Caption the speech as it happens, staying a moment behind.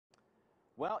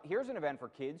Well, here's an event for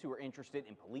kids who are interested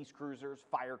in police cruisers,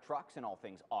 fire trucks, and all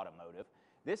things automotive.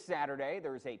 This Saturday,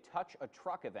 there's a Touch a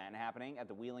Truck event happening at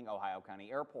the Wheeling, Ohio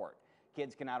County Airport.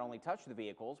 Kids can not only touch the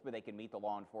vehicles, but they can meet the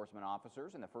law enforcement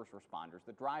officers and the first responders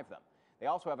that drive them. They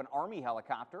also have an Army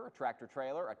helicopter, a tractor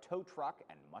trailer, a tow truck,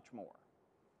 and much more.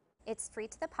 It's free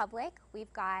to the public.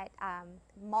 We've got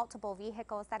multiple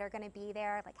vehicles that are going to be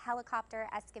there, like helicopter,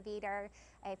 excavator,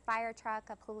 a fire truck,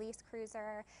 a police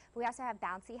cruiser. We also have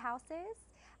bouncy houses,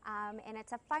 and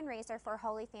it's a fundraiser for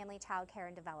Holy Family Child Care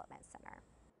and Development Center.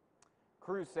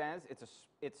 Cruz says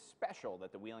it's special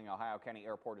that the Wheeling, Ohio County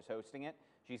Airport is hosting it.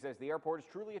 She says the airport is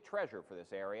truly a treasure for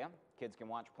this area. Kids can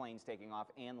watch planes taking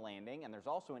off and landing, and there's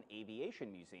also an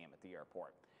aviation museum at the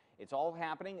airport. It's all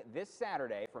happening this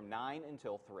Saturday from 9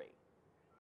 until 3.